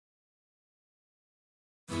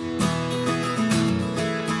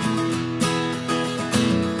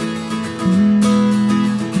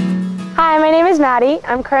Maddie.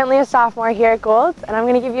 I'm currently a sophomore here at Gould, and I'm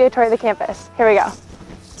going to give you a tour of the campus. Here we go.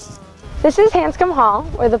 This is Hanscom Hall,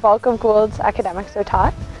 where the bulk of Gould's academics are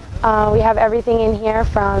taught. We have everything in here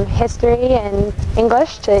from history and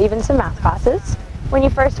English to even some math classes. When you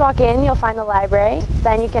first walk in, you'll find the library.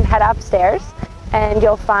 Then you can head upstairs, and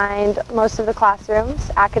you'll find most of the classrooms,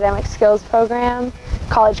 academic skills program,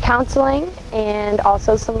 college counseling, and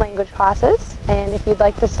also some language classes. And if you'd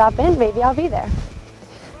like to stop in, maybe I'll be there.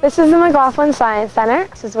 This is the McLaughlin Science Center.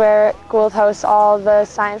 This is where Gould hosts all the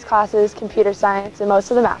science classes, computer science, and most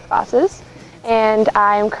of the math classes. And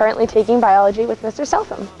I am currently taking biology with Mr.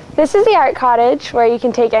 Seltham. This is the art cottage, where you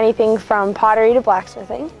can take anything from pottery to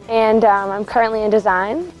blacksmithing. And I'm currently in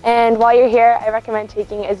design. And while you're here, I recommend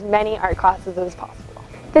taking as many art classes as possible.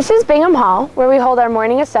 This is Bingham Hall, where we hold our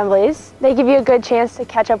morning assemblies. They give you a good chance to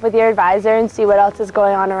catch up with your advisor and see what else is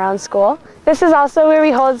going on around school. This is also where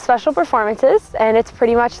we hold special performances, and it's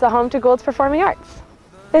pretty much the home to Gould's Performing Arts.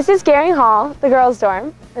 This is Garing Hall, the girls'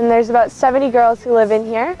 dorm, and there's about 70 girls who live in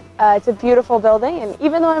here. It's a beautiful building, and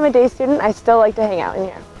even though I'm a day student, I still like to hang out in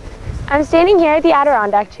here. I'm standing here at the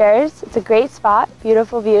Adirondack chairs. It's a great spot,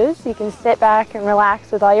 beautiful views. You can sit back and relax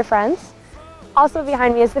with all your friends. Also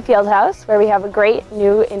behind me is the field house, where we have a great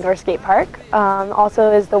new indoor skate park. Also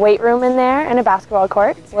is the weight room in there and a basketball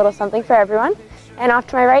court, a little something for everyone. And off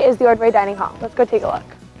to my right is the Ordway Dining Hall. Let's go take a look.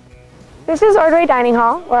 This is Ordway Dining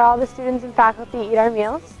Hall, where all the students and faculty eat our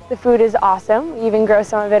meals. The food is awesome. We even grow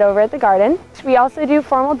some of it over at the garden. We also do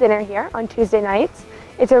formal dinner here on Tuesday nights.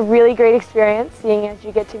 It's a really great experience, seeing as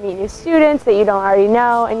you get to meet new students that you don't already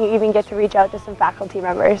know, and you even get to reach out to some faculty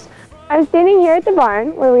members. I'm standing here at the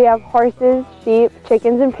barn, where we have horses, sheep,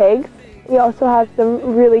 chickens, and pigs. We also have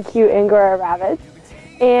some really cute Angora rabbits.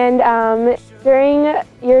 And during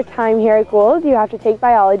your time here at Gould, you have to take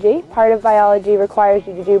biology. Part of biology requires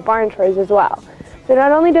you to do barn chores as well. So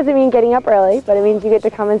not only does it mean getting up early, but it means you get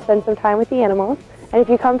to come and spend some time with the animals. And if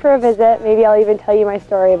you come for a visit, maybe I'll even tell you my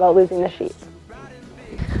story about losing the sheep.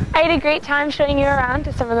 I had a great time showing you around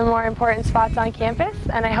to some of the more important spots on campus,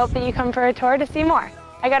 and I hope that you come for a tour to see more.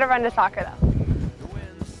 I gotta run to soccer though.